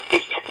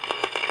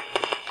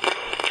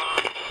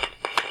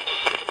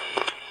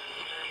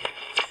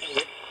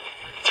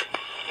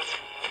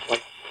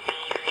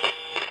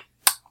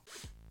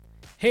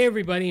Hey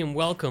everybody, and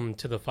welcome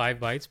to the 5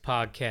 Bytes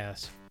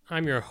Podcast.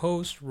 I'm your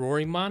host,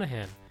 Rory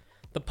Monahan.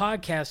 The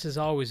podcast, as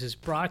always, is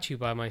brought to you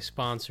by my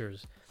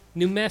sponsors,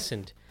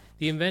 Numescent,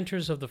 the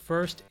inventors of the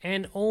first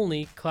and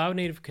only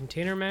cloud-native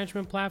container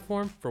management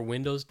platform for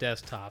Windows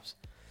desktops,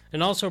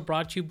 and also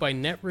brought to you by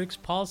Network's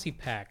Policy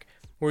Pack,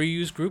 where you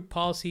use Group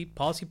Policy,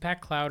 Policy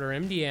Pack Cloud, or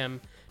MDM,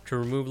 to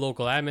remove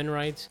local admin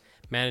rights,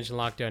 manage and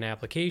lock down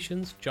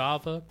applications,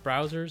 Java,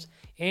 browsers,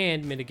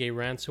 and mitigate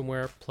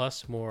ransomware,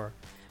 plus more.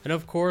 And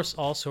of course,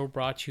 also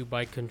brought to you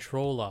by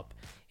ControlUp,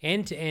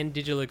 end-to-end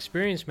digital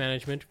experience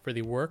management for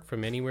the work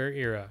from anywhere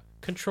era.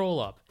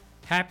 ControlUp,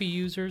 happy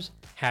users,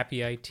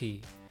 happy IT.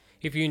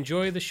 If you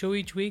enjoy the show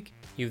each week,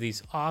 you have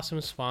these awesome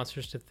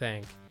sponsors to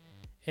thank.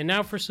 And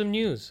now for some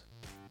news.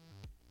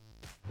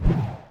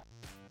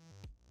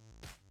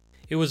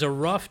 It was a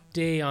rough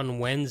day on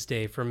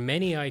Wednesday for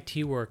many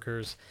IT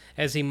workers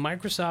as a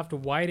Microsoft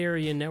wide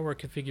area network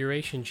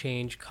configuration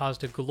change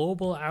caused a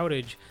global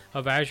outage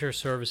of Azure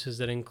services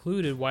that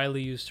included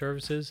widely used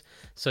services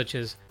such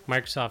as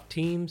Microsoft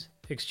Teams,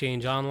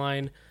 Exchange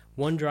Online,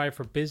 OneDrive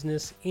for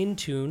Business,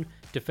 Intune,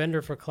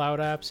 Defender for Cloud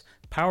Apps,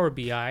 Power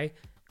BI,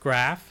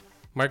 Graph,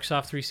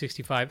 Microsoft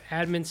 365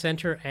 Admin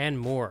Center, and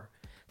more.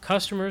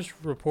 Customers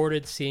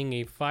reported seeing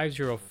a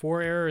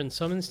 504 error in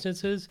some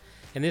instances,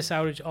 and this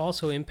outage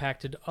also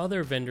impacted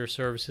other vendor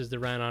services that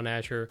ran on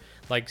Azure,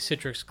 like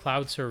Citrix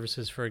Cloud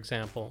Services, for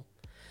example.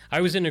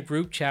 I was in a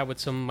group chat with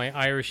some of my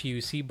Irish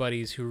UC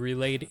buddies who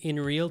relayed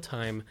in real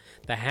time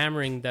the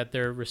hammering that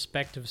their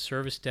respective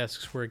service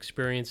desks were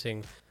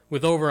experiencing,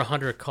 with over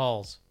 100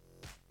 calls.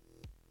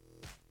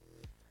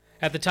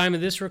 At the time of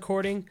this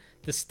recording,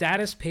 the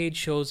status page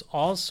shows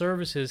all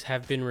services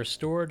have been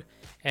restored,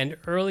 and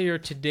earlier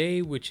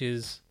today, which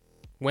is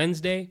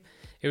Wednesday,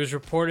 it was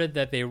reported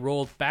that they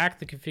rolled back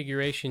the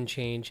configuration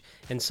change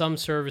and some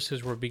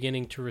services were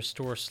beginning to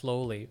restore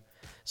slowly.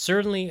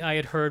 Certainly, I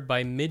had heard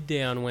by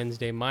midday on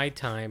Wednesday my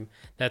time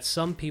that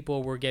some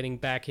people were getting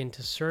back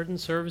into certain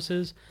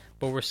services,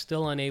 but were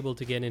still unable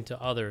to get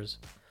into others.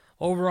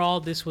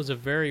 Overall, this was a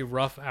very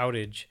rough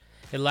outage.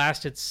 It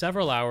lasted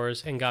several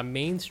hours and got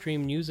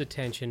mainstream news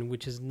attention,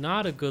 which is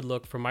not a good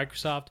look for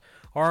Microsoft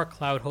or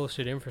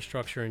cloud-hosted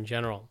infrastructure in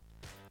general.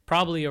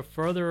 Probably a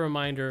further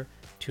reminder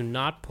to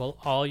not put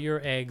all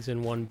your eggs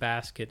in one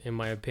basket, in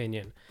my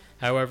opinion.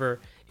 However,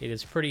 it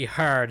is pretty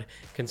hard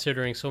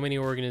considering so many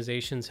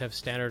organizations have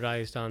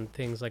standardized on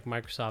things like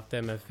Microsoft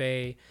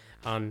MFA,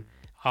 on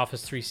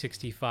Office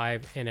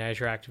 365 and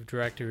Azure Active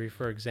Directory,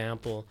 for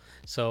example.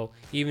 So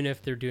even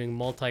if they're doing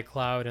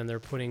multi-cloud and they're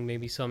putting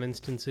maybe some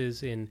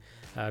instances in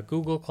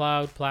Google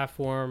Cloud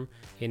Platform,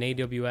 in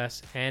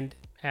AWS and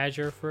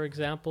Azure, for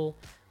example,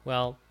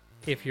 well,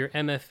 if your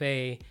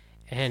MFA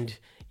and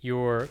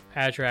your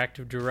Azure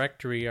Active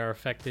Directory are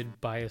affected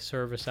by a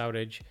service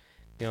outage,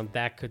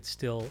 that could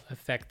still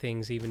affect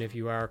things even if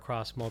you are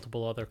across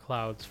multiple other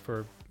clouds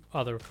for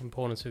other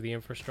components of the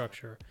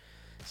infrastructure.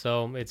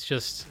 So it's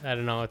just, I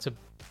don't know, it's a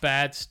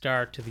bad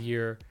start to the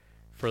year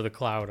for the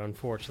cloud,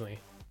 unfortunately.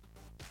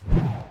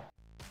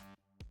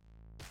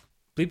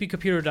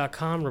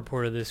 BleepyComputer.com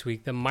reported this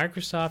week that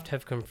Microsoft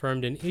have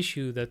confirmed an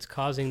issue that's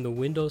causing the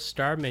Windows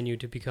Start menu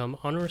to become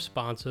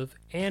unresponsive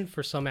and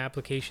for some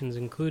applications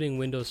including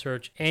Windows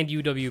Search and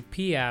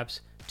UWP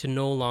apps to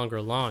no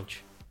longer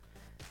launch.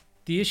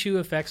 The issue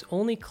affects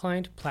only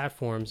client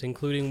platforms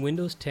including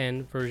Windows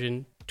 10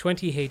 version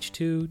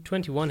 20H2,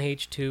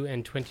 21H2,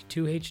 and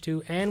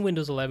 22H2, and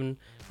Windows 11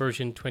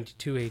 version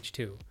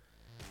 22H2.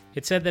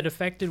 It said that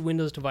affected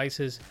Windows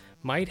devices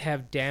might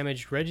have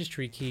damaged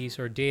registry keys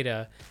or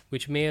data,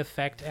 which may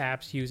affect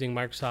apps using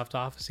Microsoft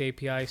Office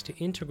APIs to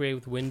integrate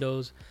with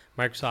Windows,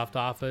 Microsoft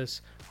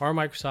Office, or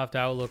Microsoft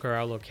Outlook or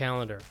Outlook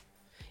Calendar.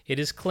 It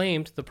is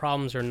claimed the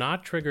problems are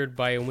not triggered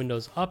by a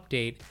Windows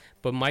update,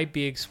 but might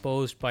be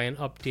exposed by an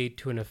update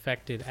to an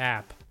affected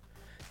app.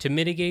 To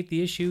mitigate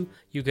the issue,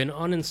 you can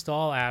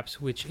uninstall apps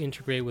which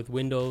integrate with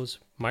Windows,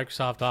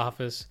 Microsoft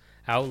Office,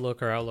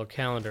 Outlook or Outlook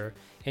Calendar,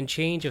 and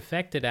change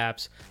affected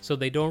apps so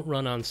they don't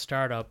run on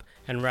startup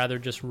and rather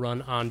just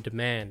run on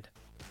demand.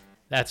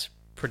 That's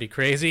pretty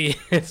crazy.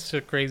 It's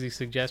a crazy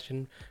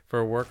suggestion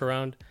for a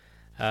workaround.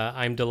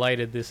 I'm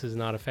delighted this is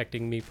not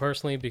affecting me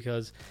personally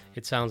because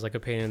it sounds like a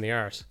pain in the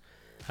arse.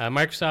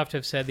 Microsoft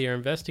have said they are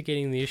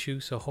investigating the issue,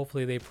 so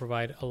hopefully they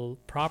provide a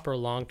proper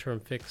long-term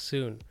fix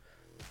soon.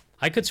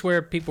 I could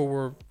swear people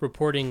were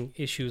reporting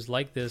issues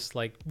like this,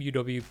 like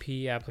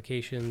UWP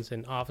applications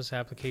and Office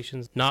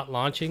applications not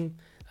launching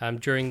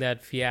during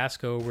that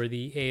fiasco where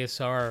the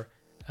ASR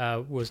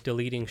was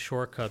deleting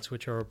shortcuts,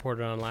 which are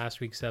reported on last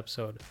week's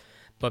episode.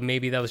 But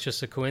maybe that was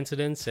just a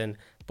coincidence and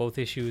both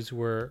issues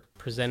were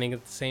presenting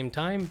at the same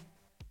time?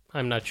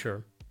 I'm not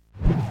sure.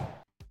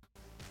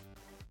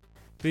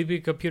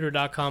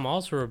 VPComputer.com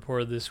also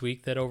reported this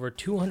week that over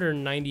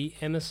 290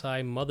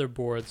 MSI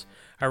motherboards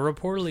are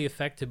reportedly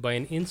affected by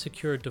an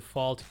insecure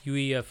default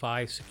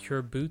UEFI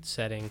secure boot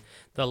setting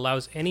that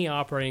allows any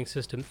operating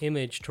system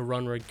image to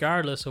run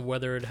regardless of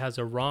whether it has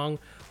a wrong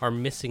or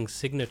missing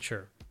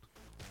signature.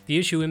 The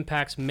issue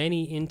impacts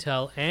many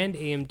Intel and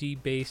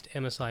AMD-based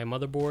MSI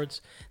motherboards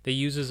that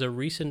uses a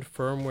recent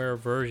firmware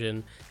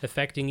version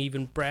affecting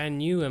even brand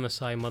new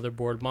MSI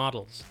motherboard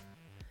models.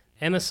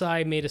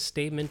 MSI made a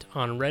statement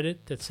on Reddit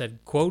that said,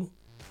 quote,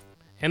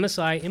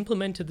 MSI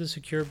implemented the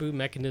secure boot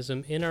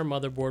mechanism in our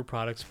motherboard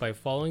products by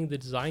following the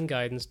design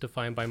guidance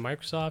defined by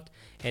Microsoft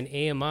and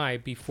AMI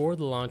before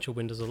the launch of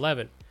Windows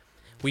 11.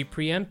 We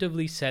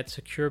preemptively set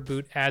secure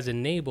boot as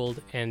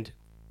enabled and,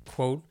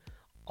 quote,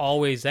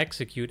 always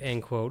execute,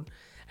 end quote,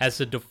 as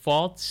the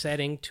default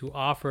setting to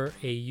offer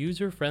a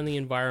user-friendly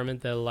environment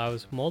that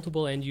allows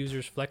multiple end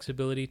users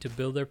flexibility to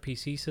build their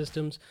PC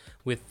systems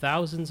with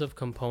thousands of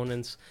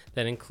components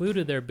that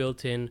included their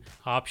built-in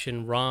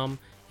option ROM,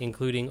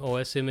 including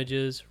OS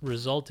images,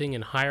 resulting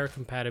in higher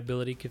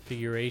compatibility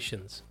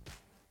configurations.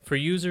 For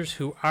users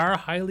who are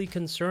highly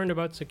concerned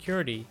about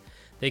security,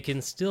 they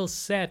can still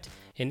set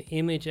an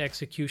image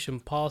execution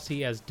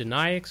policy as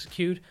deny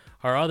execute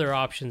or other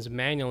options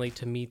manually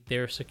to meet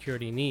their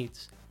security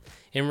needs.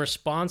 In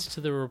response to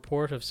the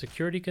report of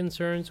security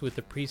concerns with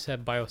the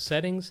preset BIOS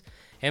settings,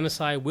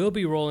 MSI will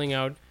be rolling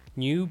out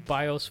new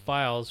BIOS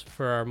files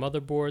for our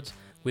motherboards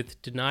with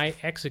deny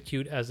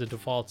execute as the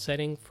default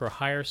setting for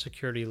higher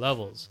security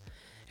levels.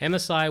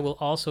 MSI will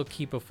also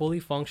keep a fully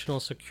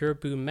functional secure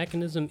boot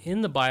mechanism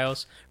in the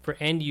BIOS for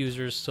end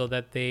users so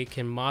that they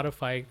can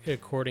modify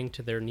according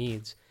to their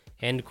needs,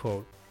 end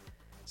quote.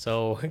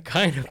 So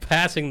kind of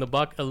passing the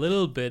buck a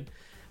little bit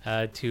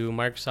to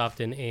Microsoft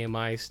and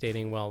AMI,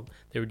 stating, well,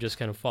 they were just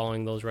kind of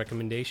following those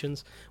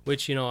recommendations,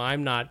 which,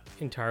 I'm not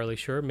entirely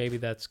sure. Maybe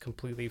that's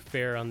completely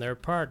fair on their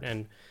part,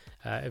 and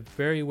it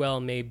very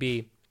well may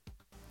be.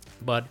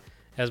 But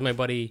as my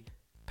buddy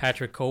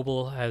Patrick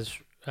Coble has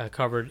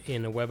covered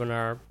in a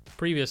webinar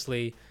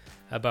previously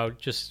about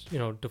just,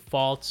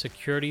 default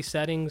security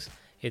settings,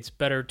 it's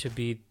better to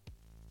be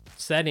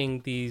setting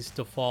these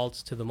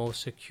defaults to the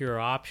most secure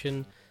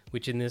option,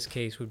 which in this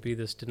case would be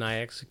this deny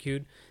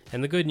execute.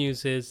 And the good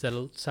news is that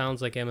it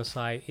sounds like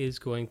MSI is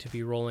going to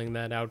be rolling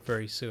that out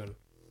very soon.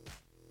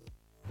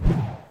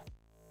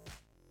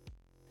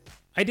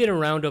 I did a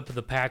roundup of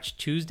the Patch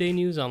Tuesday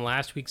news on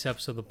last week's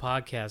episode of the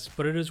podcast,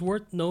 but it is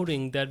worth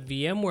noting that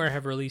VMware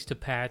have released a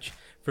patch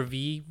for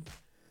vRealize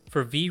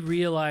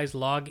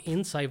Log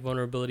Insight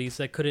vulnerabilities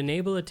that could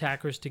enable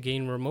attackers to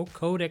gain remote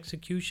code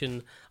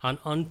execution on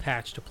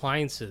unpatched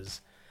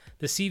appliances.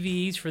 The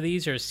CVEs for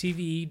these are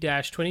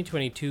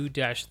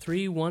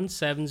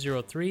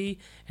CVE-2022-31703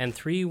 and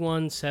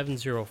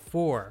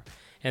 31704.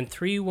 And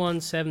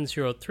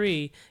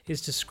 31703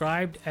 is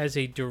described as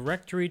a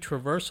directory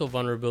traversal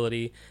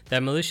vulnerability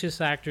that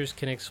malicious actors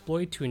can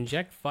exploit to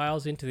inject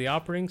files into the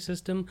operating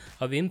system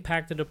of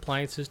impacted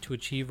appliances to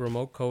achieve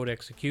remote code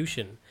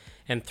execution.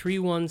 And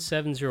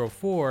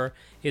 31704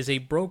 is a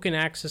broken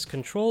access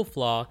control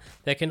flaw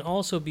that can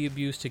also be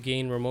abused to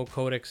gain remote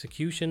code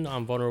execution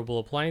on vulnerable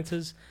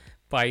appliances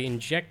by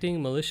injecting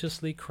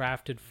maliciously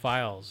crafted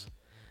files.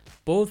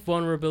 Both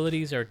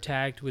vulnerabilities are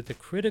tagged with a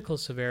critical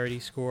severity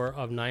score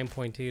of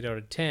 9.8 out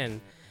of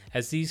 10,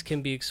 as these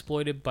can be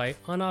exploited by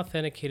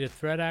unauthenticated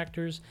threat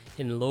actors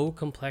in low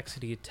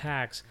complexity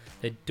attacks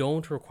that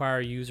don't require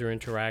user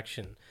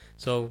interaction.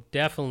 So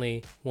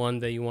definitely one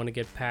that you want to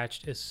get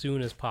patched as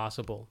soon as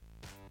possible.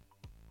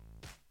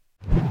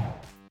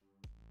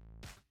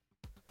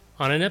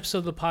 On an episode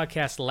of the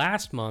podcast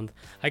last month,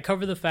 I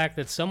covered the fact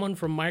that someone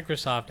from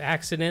Microsoft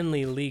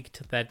accidentally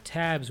leaked that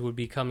tabs would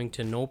be coming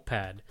to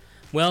Notepad.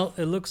 Well,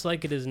 it looks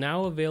like it is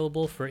now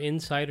available for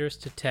insiders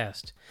to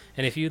test,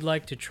 and if you'd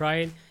like to try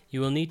it,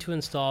 you will need to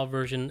install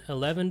version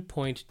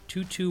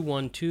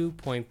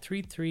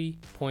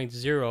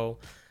 11.2212.33.0,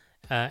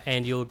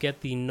 and you'll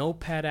get the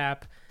Notepad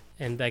app,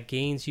 and that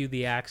gains you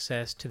the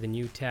access to the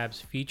new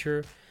tabs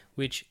feature,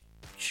 which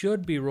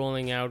should be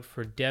rolling out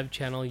for dev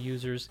channel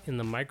users in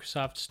the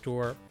Microsoft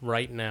Store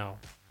right now.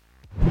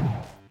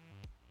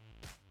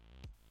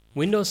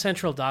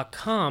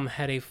 WindowsCentral.com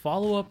had a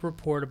follow-up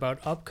report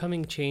about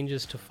upcoming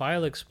changes to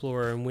File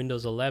Explorer in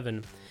Windows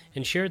 11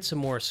 and shared some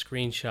more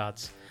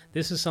screenshots.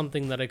 This is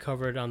something that I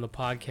covered on the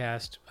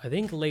podcast, I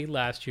think late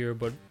last year,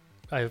 but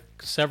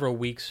several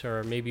weeks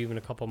or maybe even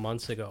a couple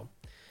months ago.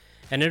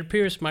 And it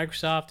appears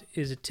Microsoft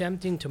is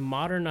attempting to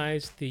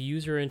modernize the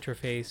user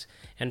interface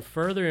and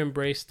further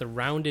embrace the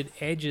rounded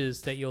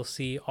edges that you'll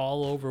see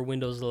all over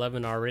Windows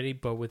 11 already,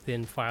 but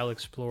within File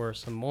Explorer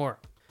some more.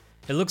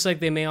 It looks like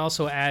they may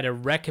also add a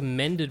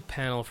recommended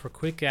panel for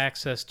quick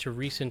access to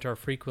recent or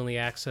frequently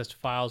accessed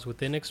files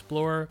within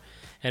Explorer,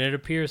 and it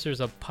appears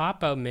there's a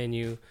pop-out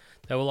menu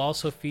that will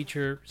also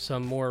feature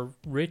some more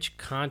rich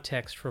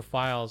context for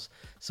files,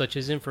 such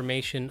as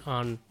information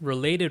on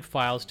related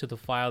files to the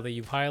file that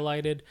you've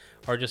highlighted,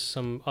 or just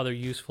some other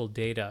useful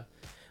data.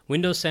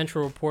 Windows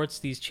Central reports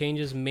these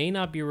changes may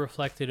not be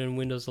reflected in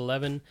Windows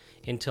 11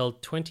 until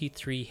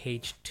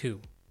 23H2.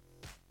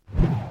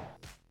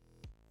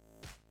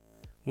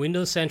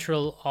 Windows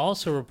Central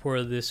also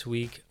reported this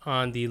week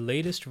on the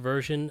latest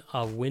version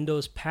of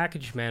Windows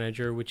Package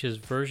Manager, which is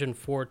version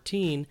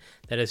 14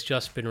 that has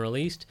just been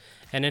released,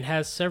 and it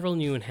has several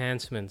new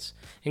enhancements,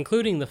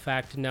 including the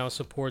fact it now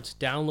supports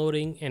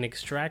downloading and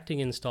extracting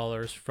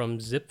installers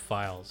from zip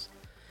files.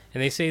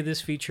 And they say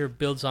this feature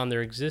builds on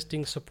their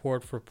existing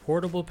support for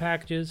portable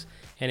packages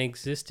and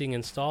existing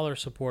installer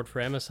support for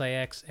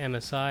MSIX,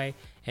 MSI,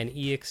 and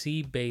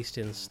EXE-based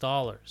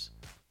installers.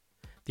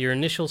 Their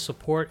initial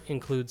support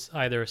includes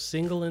either a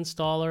single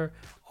installer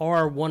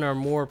or one or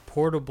more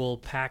portable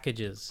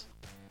packages.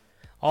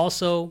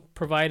 Also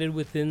provided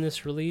within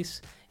this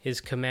release is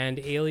command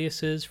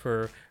aliases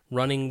for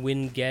running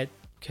winget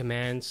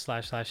command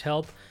 /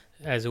 help,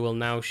 as it will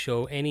now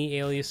show any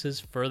aliases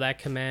for that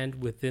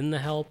command within the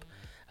help.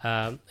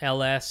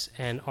 LS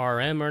and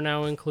RM are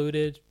now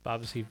included,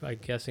 obviously I'm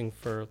guessing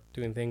for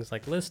doing things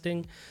like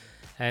listing.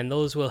 And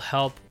those will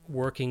help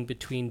working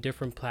between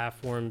different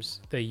platforms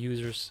that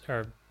users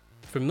are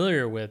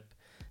familiar with.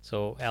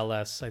 So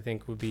LS, I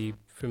think, would be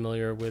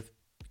familiar with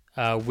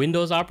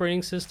Windows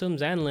operating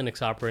systems and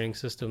Linux operating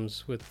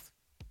systems, with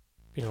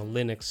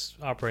Linux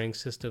operating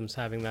systems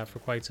having that for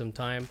quite some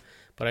time.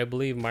 But I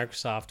believe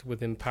Microsoft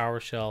within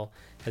PowerShell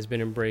has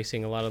been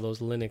embracing a lot of those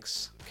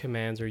Linux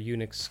commands or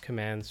Unix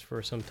commands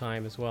for some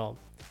time as well.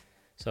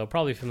 So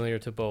probably familiar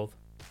to both.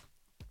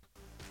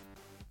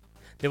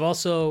 They've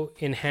also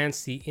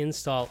enhanced the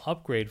install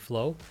upgrade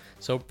flow.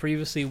 So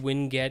previously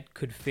winget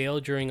could fail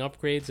during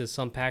upgrades as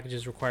some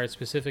packages required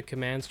specific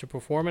commands to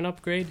perform an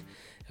upgrade.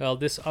 Well,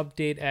 this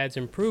update adds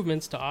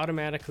improvements to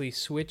automatically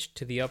switch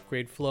to the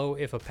upgrade flow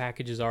if a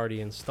package is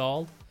already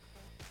installed.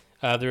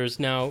 There is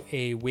now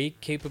a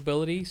wait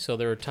capability, so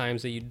there are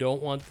times that you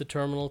don't want the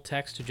terminal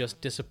text to just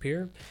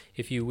disappear.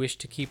 If you wish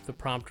to keep the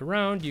prompt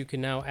around, you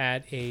can now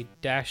add a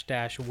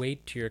 --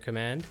 wait to your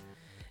command.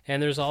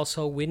 And there's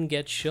also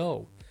winget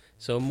show.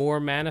 So more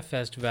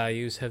manifest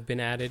values have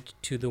been added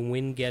to the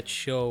winget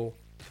show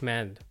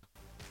command.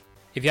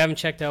 If you haven't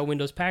checked out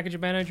Windows Package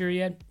Manager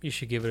yet, you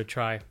should give it a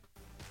try.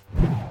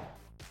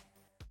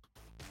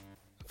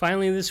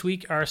 Finally this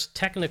week, Ars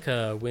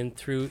Technica went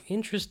through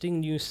interesting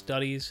new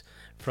studies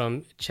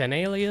from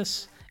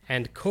Chainalysis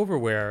and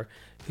Coverware,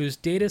 whose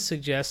data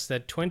suggests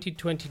that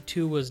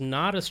 2022 was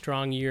not a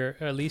strong year,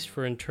 at least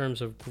in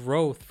terms of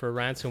growth for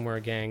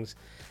ransomware gangs,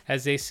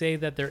 as they say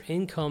that their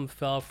income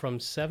fell from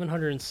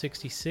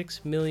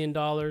 $766 million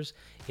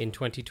in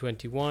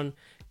 2021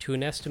 to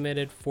an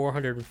estimated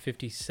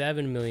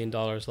 $457 million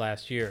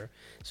last year.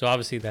 So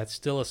obviously that's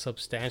still a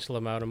substantial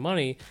amount of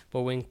money,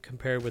 but when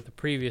compared with the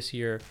previous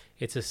year,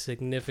 it's a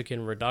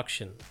significant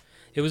reduction.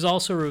 It was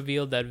also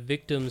revealed that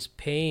victims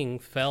paying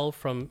fell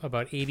from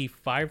about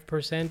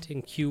 85%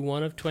 in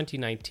Q1 of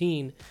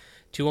 2019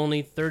 to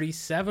only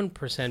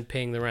 37%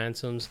 paying the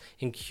ransoms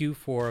in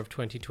Q4 of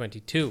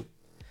 2022.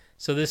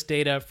 So this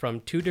data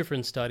from two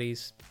different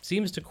studies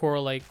seems to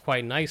correlate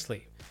quite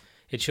nicely.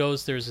 It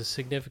shows there's a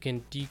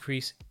significant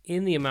decrease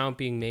in the amount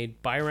being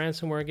made by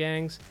ransomware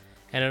gangs,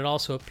 and it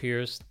also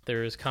appears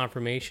there is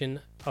confirmation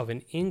of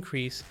an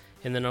increase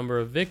in the number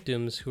of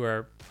victims who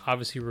are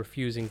obviously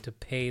refusing to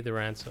pay the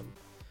ransom.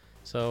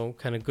 So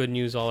kind of good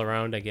news all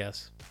around, I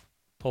guess.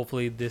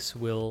 Hopefully this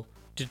will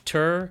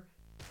deter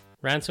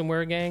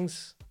ransomware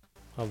gangs,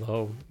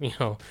 although,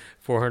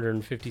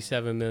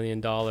 $457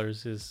 million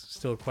is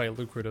still quite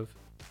lucrative.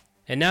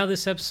 And now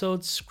this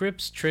episode's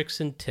scripts, tricks,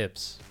 and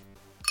tips.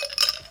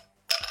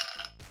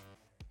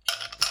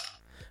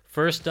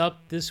 First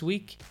up this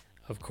week,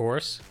 of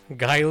course,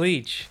 Guy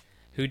Leach,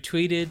 who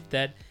tweeted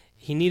that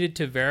he needed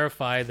to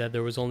verify that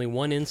there was only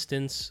one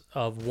instance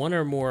of one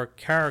or more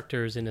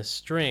characters in a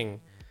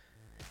string,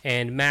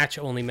 and match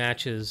only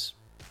matches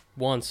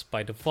once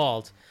by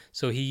default.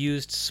 So he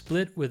used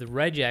split with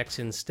regex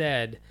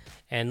instead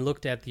and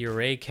looked at the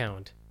array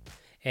count.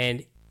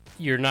 And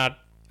you're not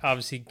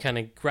obviously kind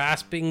of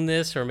grasping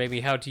this or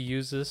maybe how to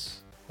use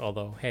this,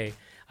 although, hey,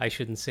 I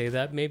shouldn't say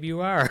that. Maybe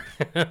you are.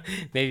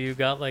 Maybe you've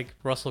got like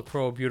Russell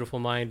Crowe, A Beautiful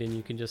Mind, and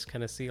you can just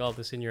kind of see all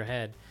this in your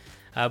head.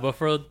 But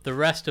for the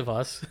rest of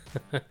us,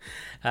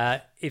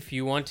 if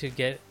you want to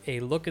get a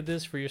look at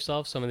this for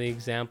yourself, some of the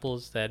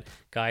examples that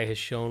Guy has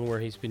shown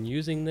where he's been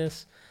using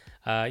this,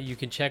 you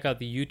can check out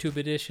the YouTube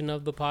edition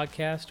of the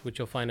podcast, which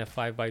you'll find at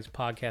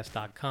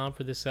 5bytespodcast.com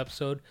for this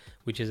episode,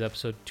 which is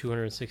episode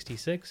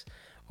 266.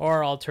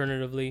 Or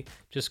alternatively,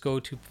 just go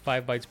to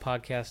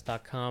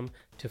 5bytespodcast.com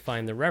to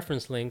find the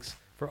reference links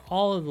for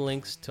all of the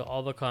links to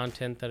all the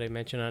content that I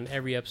mentioned on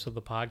every episode of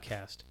the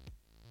podcast.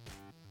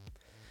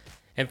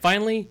 And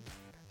finally,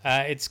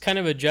 it's kind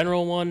of a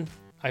general one.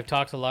 I've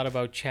talked a lot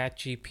about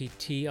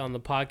ChatGPT on the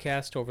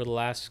podcast over the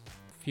last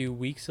few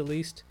weeks at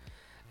least.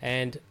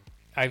 And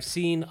I've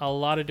seen a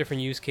lot of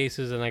different use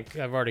cases, and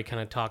I've already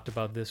kind of talked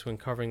about this when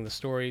covering the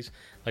stories.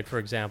 Like, for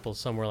example,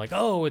 some were like,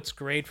 oh, it's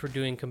great for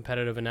doing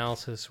competitive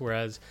analysis,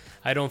 whereas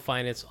I don't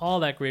find it's all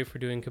that great for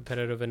doing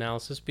competitive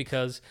analysis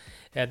because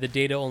the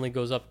data only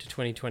goes up to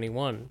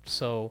 2021.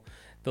 So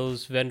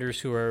those vendors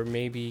who are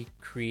maybe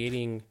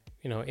creating,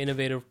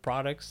 innovative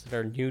products that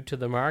are new to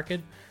the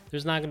market,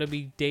 there's not going to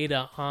be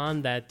data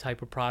on that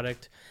type of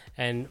product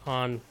and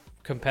on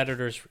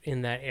competitors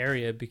in that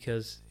area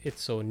because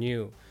it's so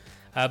new.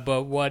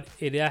 But what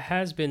it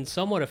has been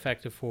somewhat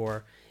effective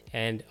for,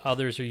 and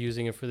others are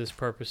using it for this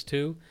purpose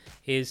too,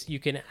 is you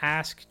can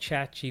ask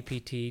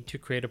ChatGPT to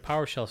create a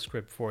PowerShell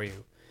script for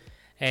you.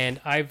 And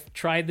I've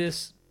tried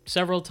this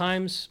several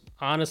times.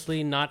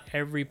 Honestly, not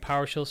every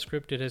PowerShell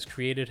script it has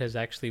created has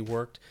actually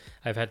worked.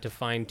 I've had to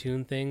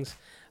fine-tune things.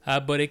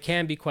 But it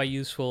can be quite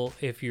useful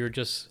if you're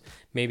just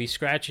maybe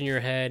scratching your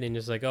head and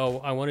just like,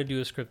 oh, I want to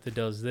do a script that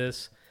does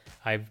this.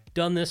 I've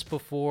done this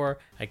before.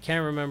 I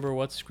can't remember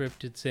what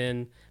script it's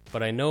in,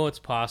 but I know it's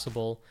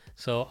possible.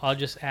 So I'll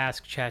just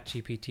ask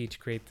ChatGPT to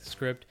create the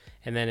script,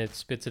 and then it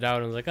spits it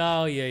out and it's like,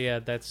 oh, yeah,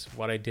 that's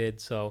what I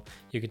did. So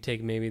you can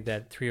take maybe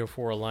that 3 or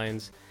 4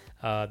 lines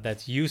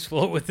that's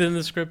useful within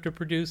the script it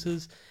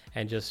produces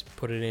and just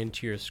put it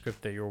into your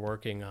script that you're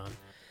working on.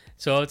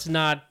 So it's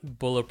not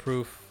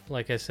bulletproof.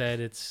 Like I said,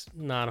 it's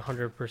not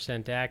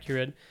 100%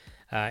 accurate.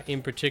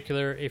 In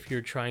particular, if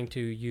you're trying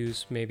to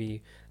use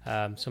maybe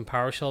some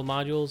PowerShell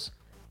modules,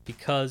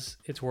 because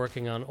it's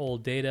working on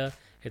old data,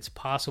 it's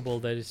possible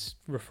that it's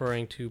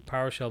referring to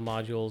PowerShell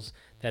modules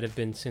that have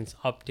been since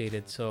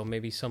updated. So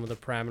maybe some of the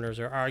parameters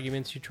or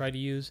arguments you try to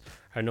use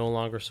are no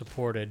longer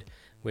supported,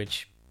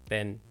 which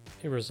then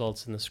it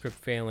results in the script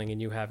failing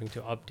and you having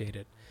to update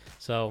it.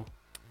 So,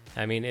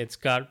 I mean, it's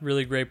got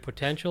really great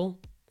potential.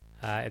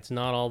 It's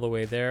not all the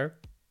way there,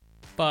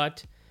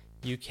 but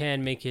you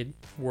can make it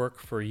work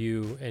for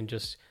you and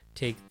just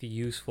take the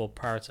useful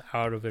parts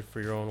out of it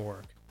for your own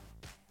work.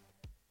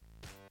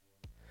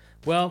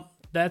 Well,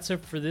 that's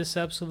it for this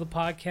episode of the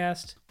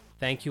podcast.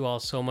 Thank you all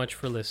so much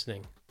for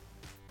listening.